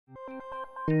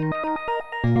And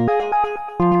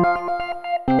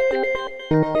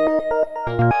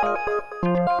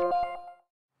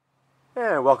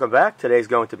welcome back. Today's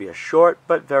going to be a short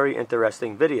but very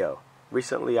interesting video.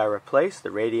 Recently I replaced the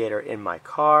radiator in my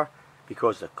car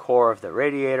because the core of the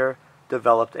radiator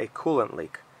developed a coolant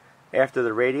leak. After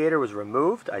the radiator was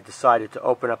removed, I decided to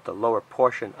open up the lower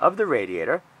portion of the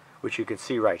radiator, which you can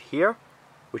see right here,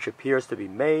 which appears to be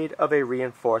made of a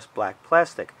reinforced black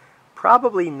plastic.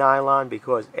 Probably nylon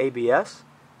because ABS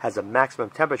has a maximum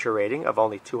temperature rating of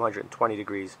only 220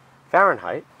 degrees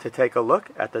Fahrenheit, to take a look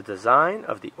at the design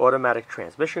of the automatic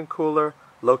transmission cooler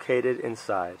located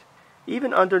inside.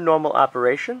 Even under normal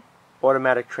operation,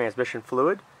 automatic transmission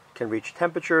fluid can reach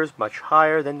temperatures much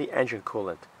higher than the engine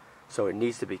coolant, so it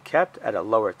needs to be kept at a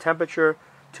lower temperature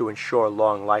to ensure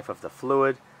long life of the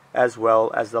fluid as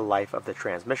well as the life of the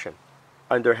transmission.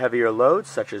 Under heavier loads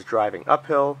such as driving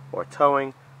uphill or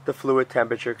towing, the fluid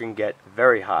temperature can get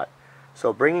very hot,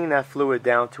 so bringing that fluid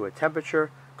down to a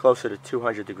temperature closer to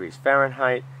 200 degrees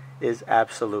Fahrenheit is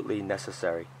absolutely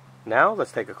necessary. Now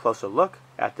let's take a closer look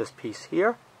at this piece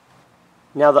here.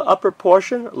 Now the upper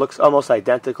portion looks almost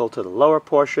identical to the lower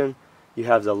portion. You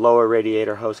have the lower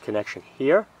radiator hose connection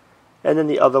here, and then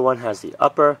the other one has the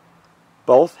upper.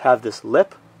 Both have this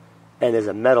lip, and there's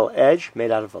a metal edge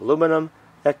made out of aluminum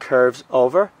that curves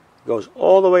over, goes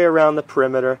all the way around the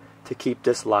perimeter to keep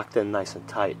this locked in nice and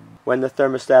tight. When the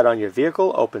thermostat on your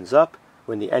vehicle opens up,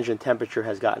 when the engine temperature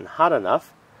has gotten hot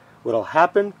enough, what will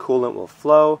happen, coolant will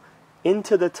flow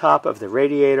into the top of the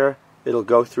radiator. It'll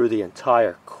go through the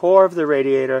entire core of the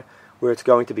radiator where it's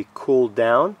going to be cooled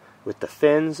down with the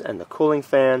fins and the cooling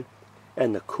fan,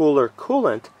 and the cooler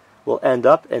coolant will end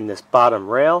up in this bottom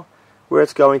rail where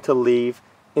it's going to leave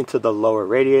into the lower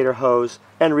radiator hose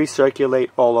and recirculate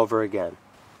all over again.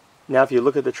 Now if you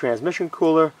look at the transmission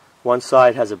cooler, one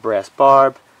side has a brass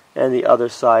barb and the other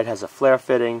side has a flare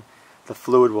fitting. The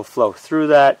fluid will flow through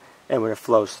that, and when it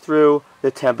flows through,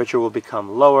 the temperature will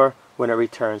become lower when it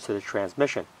returns to the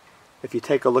transmission. If you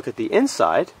take a look at the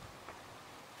inside,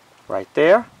 right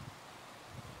there,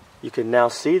 you can now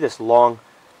see this long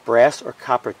brass or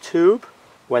copper tube.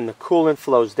 When the coolant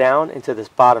flows down into this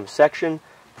bottom section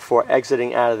before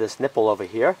exiting out of this nipple over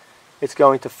here, it's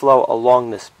going to flow along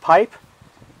this pipe.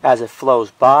 As it flows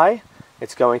by,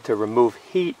 it's going to remove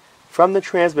heat from the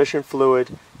transmission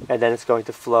fluid, and then it's going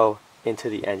to flow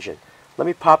into the engine. Let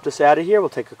me pop this out of here. We'll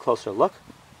take a closer look.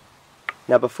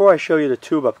 Now before I show you the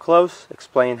tube up close,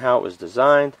 explain how it was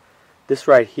designed, this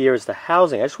right here is the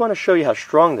housing. I just want to show you how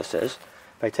strong this is.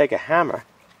 If I take a hammer,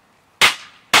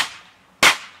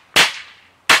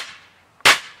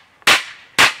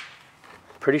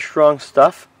 pretty strong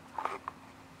stuff.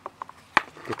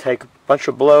 You could take a bunch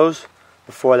of blows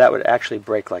before that would actually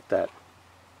break like that.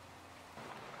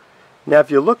 Now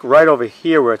if you look right over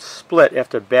here where it's split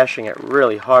after bashing it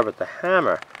really hard with the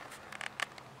hammer,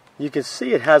 you can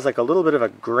see it has like a little bit of a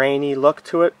grainy look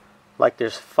to it, like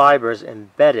there's fibers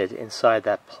embedded inside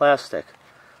that plastic.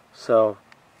 So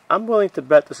I'm willing to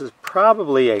bet this is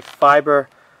probably a fiber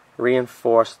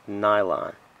reinforced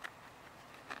nylon.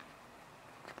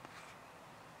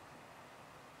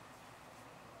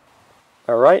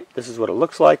 Alright, this is what it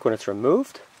looks like when it's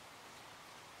removed.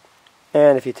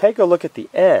 And if you take a look at the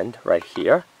end right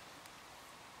here,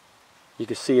 you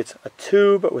can see it's a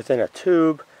tube within a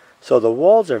tube. So the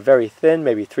walls are very thin,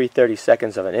 maybe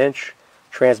 3/32 of an inch.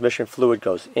 Transmission fluid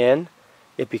goes in.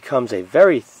 It becomes a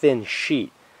very thin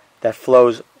sheet that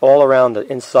flows all around the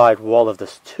inside wall of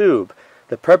this tube.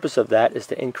 The purpose of that is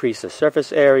to increase the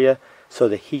surface area so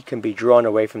the heat can be drawn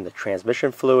away from the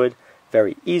transmission fluid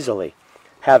very easily.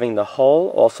 Having the hole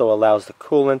also allows the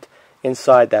coolant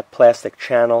inside that plastic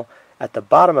channel at the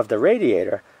bottom of the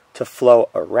radiator to flow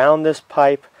around this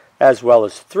pipe as well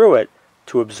as through it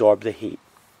to absorb the heat.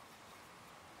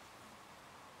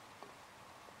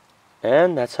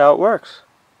 And that's how it works.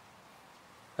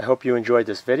 I hope you enjoyed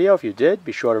this video. If you did,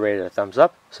 be sure to rate it a thumbs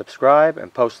up, subscribe,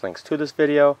 and post links to this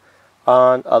video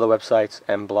on other websites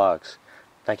and blogs.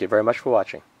 Thank you very much for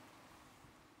watching.